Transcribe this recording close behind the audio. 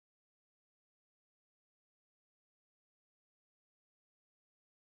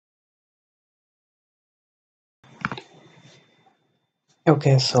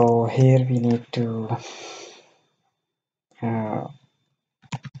Okay, so here we need to uh,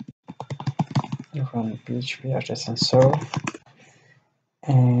 run PHP artisan serve,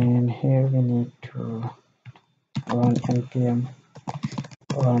 and here we need to run npm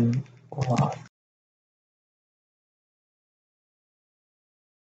run var.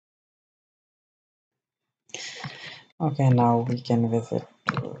 Okay, now we can visit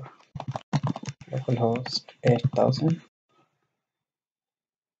to localhost 8000.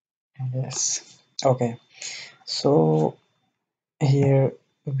 Yes. Okay, so here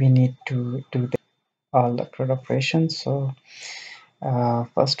we need to do all the CRUD operations. So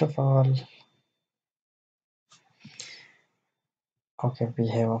first of all, okay, we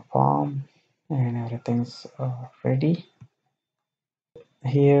have a form and everything's ready.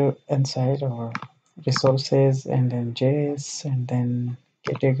 Here inside our resources, and then JS, and then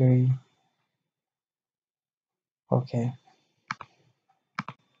category. Okay,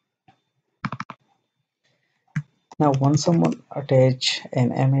 now once someone attach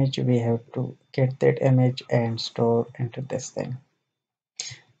an image, we have to get that image and store into this thing.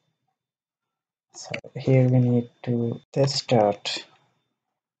 So here we need to this dot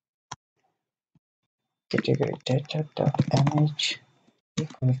category data dot image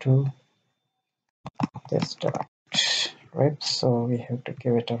equal to this dot rep. So we have to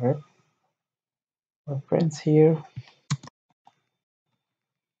give it a rep reference here.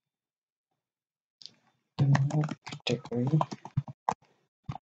 New category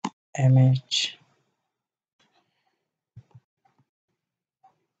image.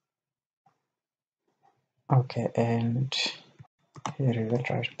 Okay, and here we will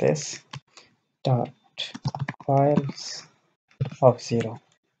write this dot files of 0.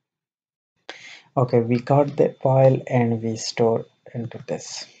 Okay, we got the file and we store into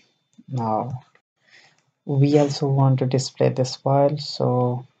this. Now we also want to display this file,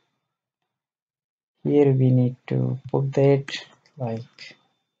 so here we need to put that like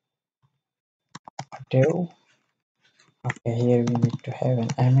a div. Okay, here we need to have an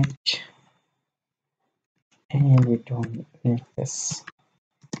image, and we don't need this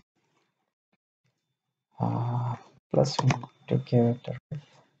plus we need to give it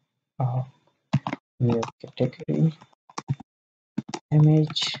a new category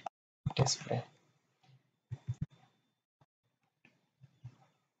image display.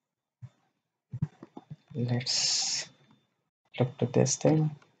 Let's look to this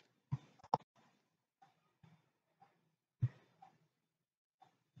thing.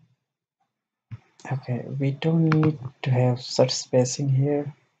 Okay, we don't need to have such spacing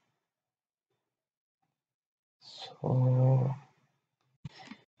here, so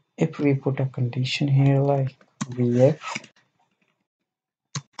if we put a condition here like vf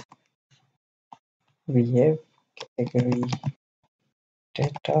category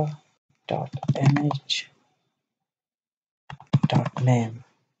data dot image dot name,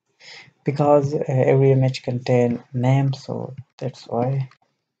 because every image contain name, so that's why.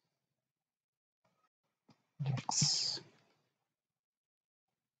 Let's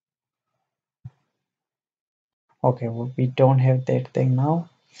okay, well, we don't have that thing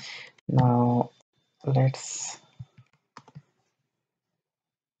now. Now let's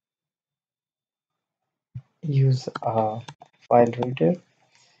use a file reader.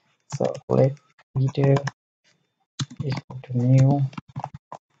 So let reader equal to new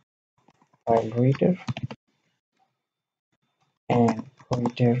file reader, and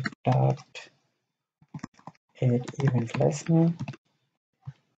reader dot add event listener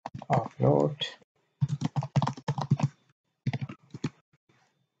upload,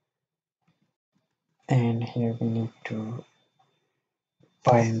 and here we need to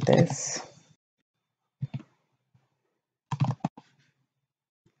find this,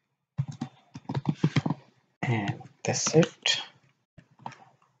 and that's it.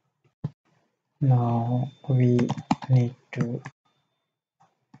 Now we need to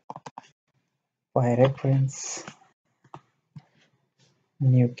by reference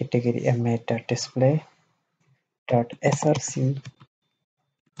new category image dot display dot src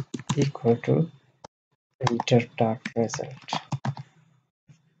equal to reader dot result.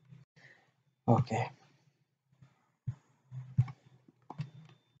 Okay,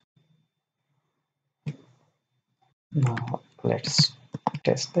 now let's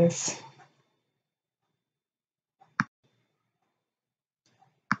test this.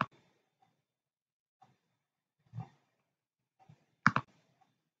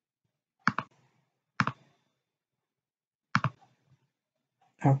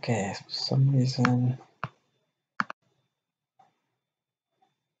 Okay, for some reason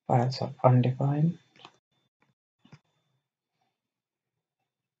files are undefined.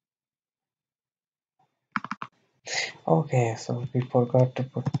 Okay, so we forgot to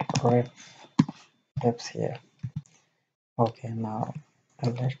put refs here. Okay, now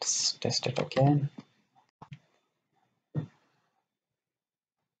let's test it again.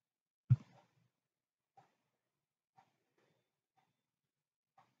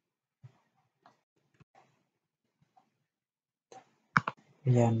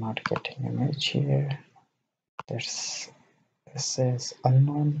 We are not getting image here. This is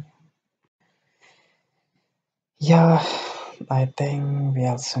unknown. Yeah, I think we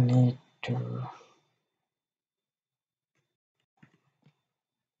also need to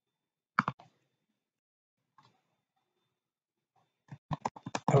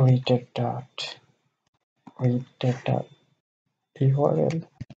read it dot URL,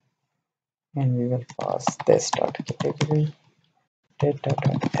 and we will pass this dot category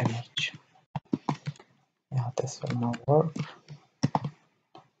data.image. Yeah, this will not work.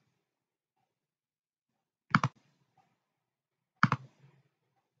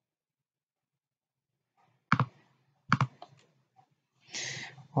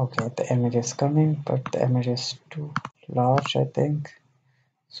 Okay, the image is coming, but the image is too large, I think.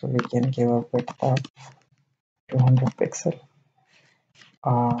 So we can give a width of 200 pixel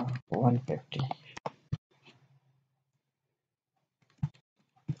or 150.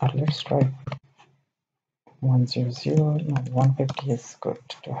 Or let's try 100. No, 150 is good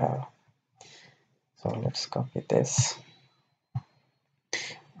to have. So let's copy this.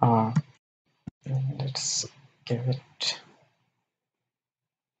 Let's give it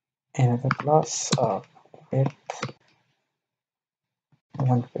another class of width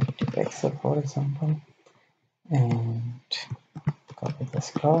 150 pixel, for example, and copy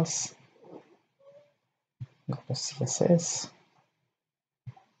this class. Go to CSS.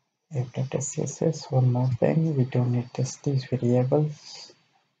 After CSS, one more thing, we don't need these variables.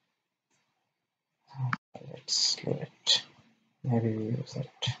 Let's leave it. Maybe we use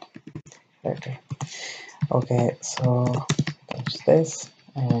it later. Okay, so there's this,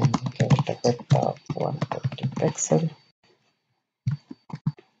 and give it a width of 150 pixel.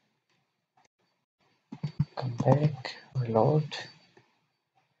 Come back, reload,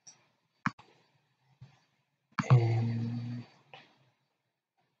 and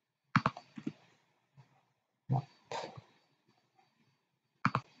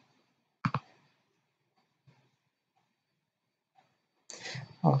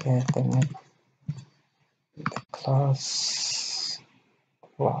okay, I think the class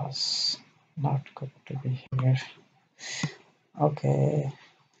was not good to be here. Okay,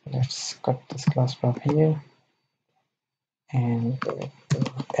 let's cut this class from here and give it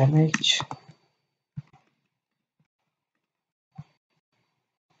to image.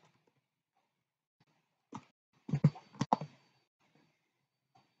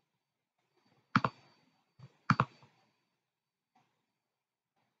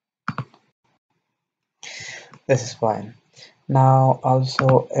 This is fine. Now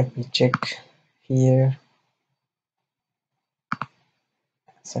also if we check here,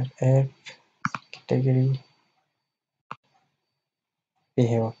 set f category, we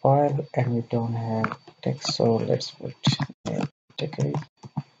have a file and we don't have text, so let's put a category.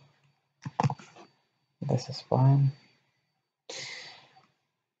 This is fine.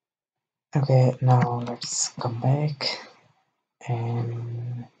 Okay, now let's come back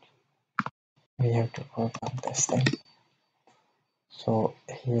and we have to work on this thing. So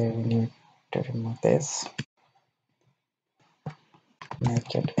here we need to remove this,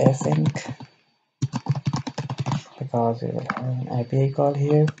 make it async, because we will have an API call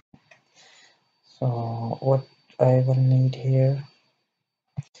here. So what I will need here,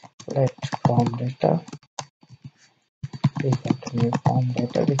 let form data equal to new form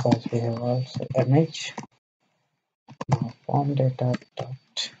data, because we have also image. Now form data dot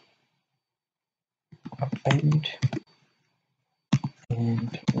append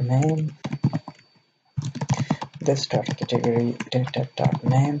and name this dot category data dot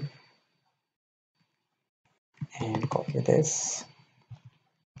name, and copy this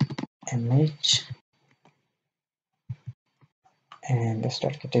image and this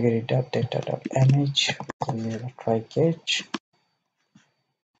dot category dot data dot image. We will try catch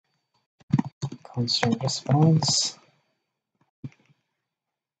constant response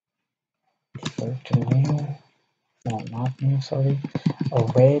equal to new, no, not new, sorry,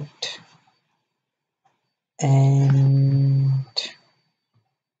 await, and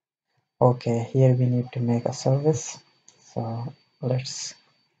okay, here we need to make a service. So let's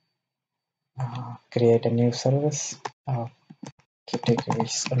create a new service of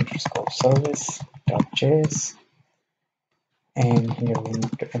categories underscore service dot js, and here we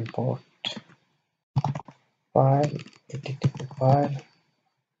need to import file, http file,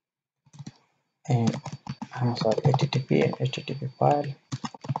 and http and http file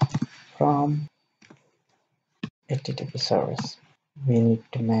from http service. We need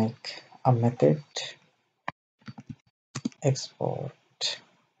to make a method export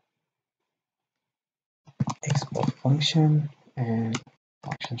function, and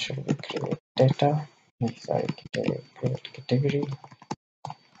function should be create data. Create category,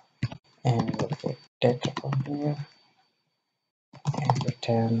 and we'll get data from here and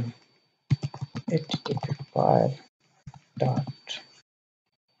return http file dot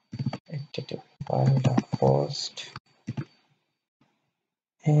http file dot post,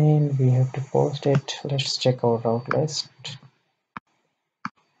 and we have to post it. Let's check our route list.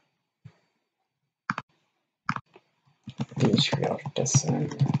 PHP artisan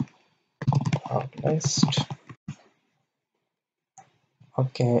route list.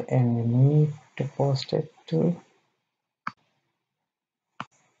 Okay, and we need to post it to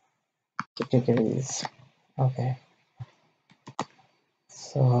categories. Okay,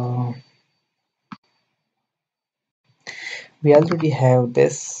 so we already have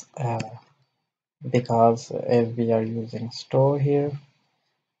this because we are using store here,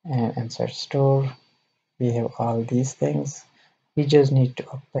 and insert store we have all these things. We just need to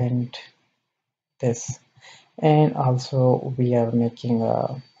append this, and also we are making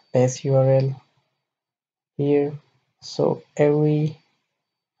a base URL here. So every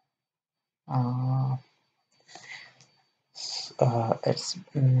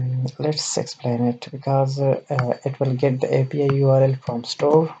let's explain it, because it will get the API URL from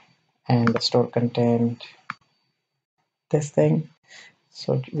store, and the store contained this thing.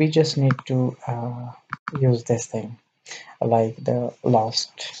 So we just need to use this thing like the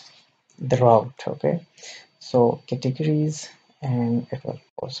route. Okay, so categories, and it will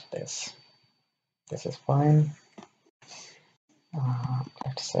post this. This is fine.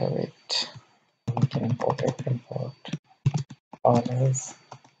 Let's save it. We can import it. Import orders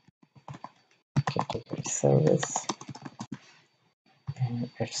category service, and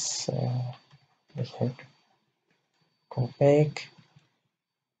it's we have to go back,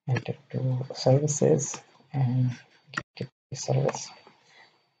 enter to services, and get the service.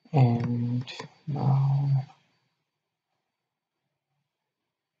 And now,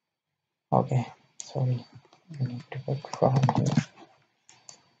 okay, sorry, we need to put from here.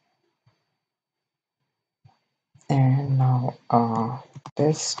 And now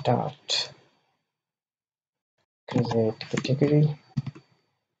this dot create category,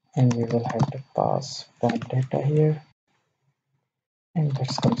 and we will have to pass from data here, and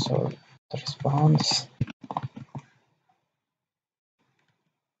let's console the response.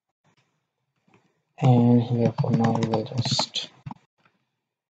 And here for now we will just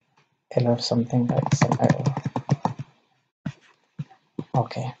alert something like some error.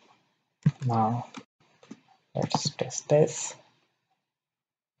 Okay, now let's test this.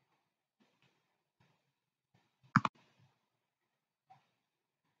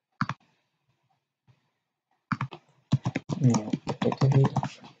 New category,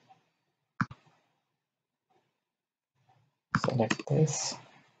 select this.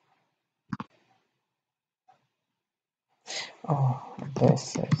 Oh,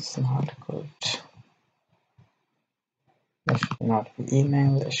 this is not good. This should not be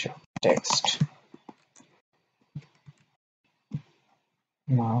email, this should be text.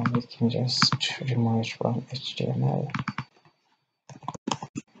 Now we can just remove it from HTML.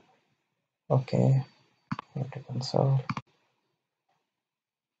 Okay, go to console.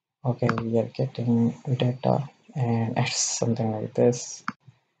 Okay, we are getting data, and it's something like this.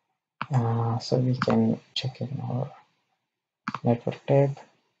 So we can check in our network tab,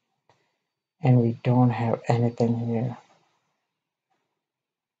 and we don't have anything here.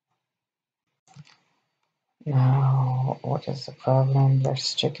 Now, what is the problem?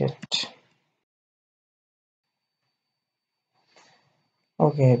 Let's check it.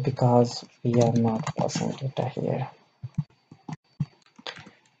 Okay, because we are not passing data here.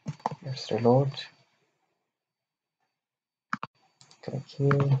 Let's reload. Click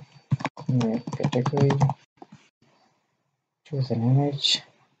here, new category, choose an image.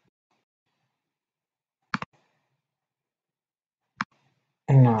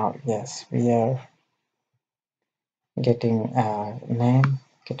 And now, yes, we are getting a name,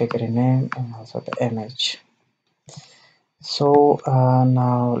 category name, and also the image. So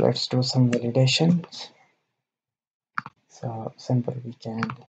now let's do some validations. So simple, we can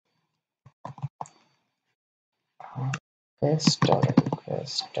request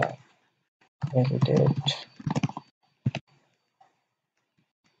validate,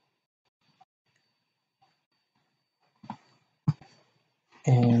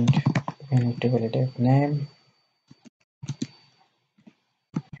 and we need to validate name.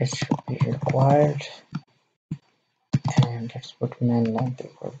 It should be required, and let's put main length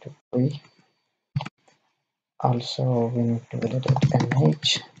equal to 3. Also we need to validate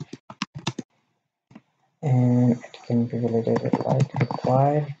mh, and it can be validated like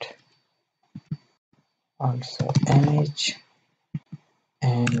required, also mh,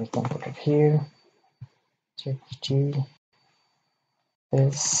 and we can put it here, jpg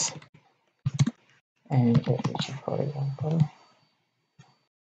this, and jpg for example.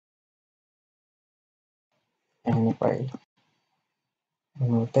 And if I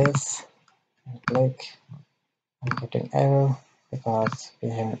remove this and click, I'm getting error because we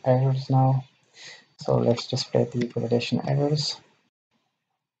have errors now. So let's display the validation errors.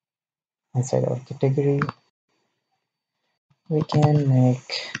 Inside our category, we can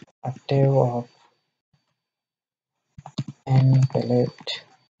make a div of invalid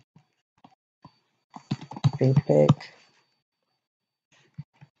feedback,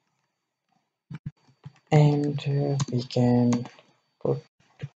 and we can put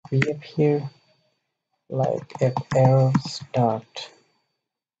v up here, like if errors dot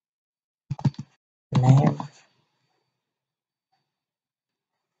name,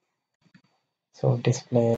 so display